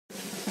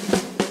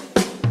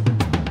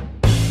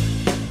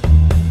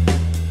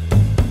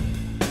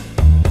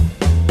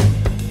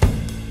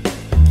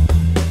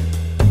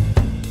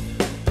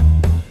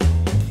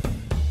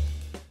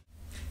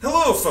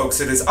folks,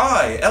 it is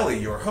I, Ely,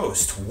 your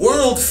host,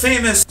 world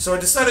famous. So I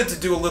decided to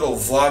do a little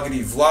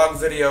vloggity vlog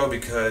video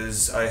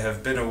because I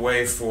have been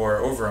away for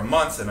over a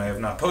month and I have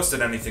not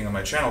posted anything on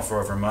my channel for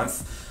over a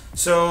month.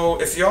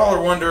 So if y'all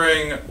are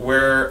wondering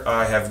where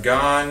I have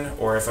gone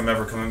or if I'm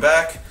ever coming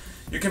back,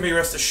 you can be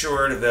rest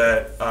assured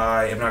that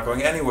I am not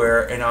going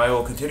anywhere and I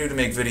will continue to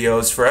make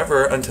videos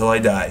forever until I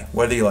die,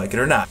 whether you like it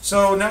or not.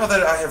 So now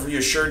that I have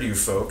reassured you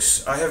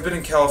folks, I have been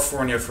in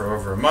California for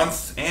over a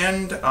month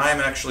and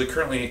I'm actually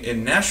currently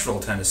in Nashville,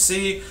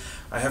 Tennessee.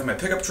 I have my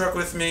pickup truck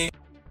with me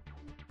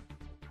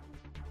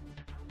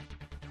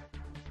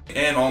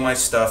and all my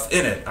stuff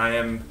in it. I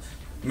am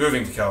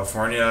moving to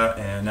California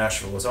and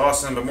Nashville is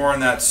awesome, but more on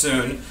that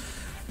soon.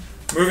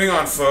 Moving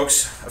on,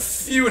 folks, a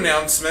few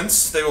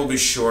announcements. They will be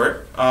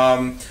short.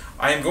 I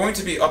am going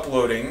to be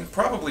uploading,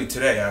 probably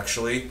today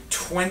actually,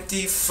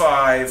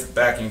 25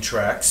 backing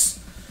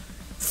tracks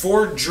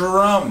for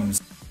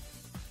drums.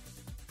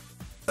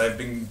 I've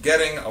been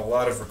getting a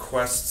lot of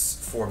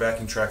requests for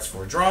backing tracks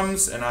for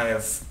drums, and I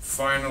have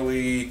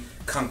finally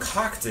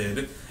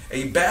concocted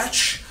a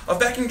batch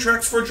of backing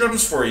tracks for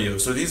drums for you.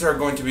 So these are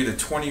going to be the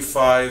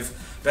 25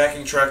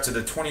 backing track to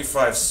the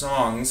 25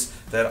 songs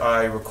that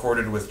I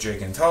recorded with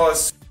Jake and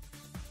Tullis.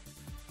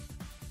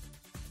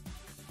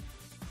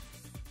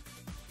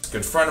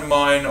 Good friend of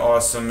mine,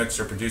 awesome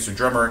mixer, producer,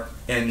 drummer,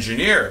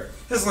 engineer.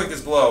 His link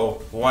is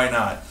below, why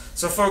not?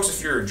 So folks,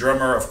 if you're a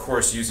drummer, of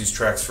course use these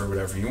tracks for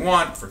whatever you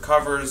want, for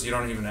covers, you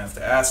don't even have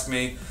to ask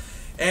me.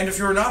 And if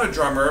you're not a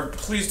drummer,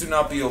 please do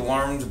not be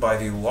alarmed by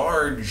the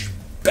large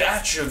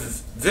batch of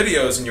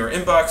videos in your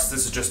inbox.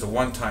 This is just a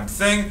one-time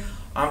thing.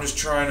 I'm just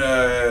trying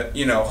to,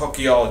 hook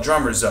y'all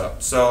drummers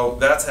up. So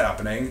that's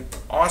happening.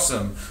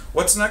 Awesome.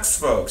 What's next,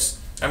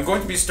 folks? I'm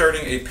going to be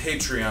starting a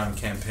Patreon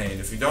campaign.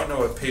 If you don't know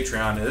what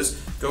Patreon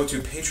is, go to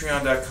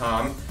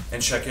patreon.com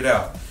and check it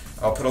out.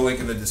 I'll put a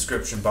link in the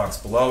description box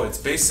below. It's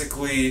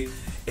basically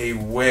a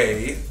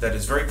way that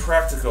is very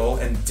practical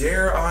and,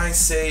 dare I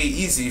say,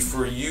 easy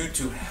for you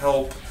to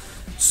help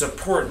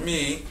support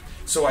me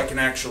so I can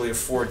actually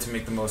afford to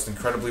make the most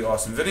incredibly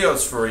awesome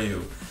videos for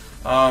you.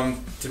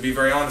 To be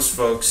very honest,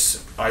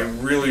 folks, I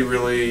really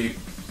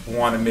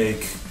want to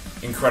make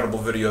incredible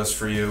videos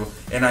for you,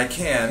 and I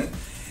can,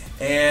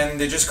 and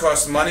they just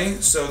cost money,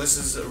 so this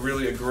is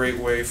really a great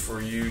way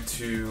for you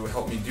to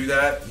help me do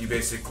that. You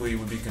basically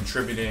would be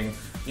contributing,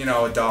 $1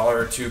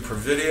 or $2 per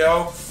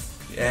video,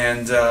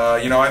 and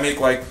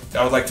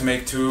I would like to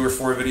make 2 or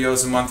 4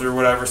 videos a month or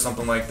whatever,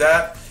 something like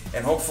that,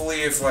 and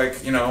hopefully if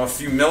a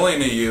few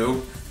million of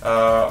you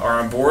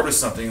are on board with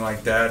something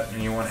like that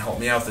and you want to help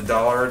me out with $1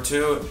 or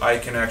 $2, I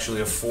can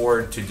actually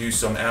afford to do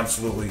some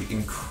absolutely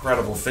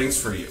incredible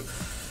things for you.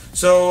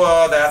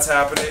 So that's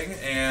happening,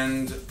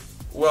 and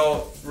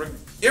well,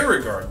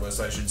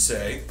 irregardless, I should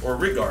say, or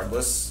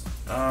regardless,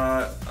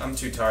 I'm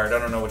too tired, I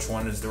don't know which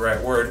one is the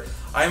right word,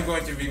 I'm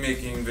going to be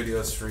making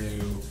videos for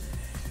you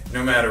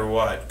no matter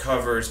what.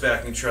 Covers,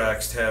 backing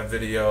tracks, tab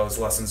videos,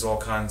 lessons, all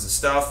kinds of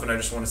stuff, and I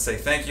just want to say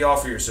thank you all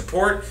for your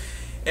support.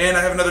 And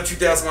I have another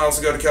 2,000 miles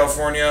to go to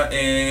California,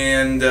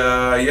 and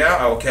yeah,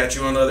 I will catch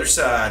you on the other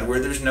side where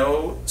there's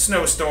no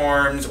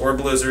snowstorms or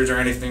blizzards or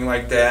anything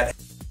like that.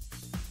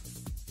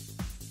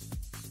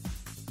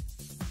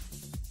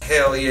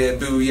 Hell yeah,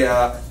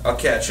 booyah, I'll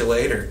catch you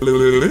later.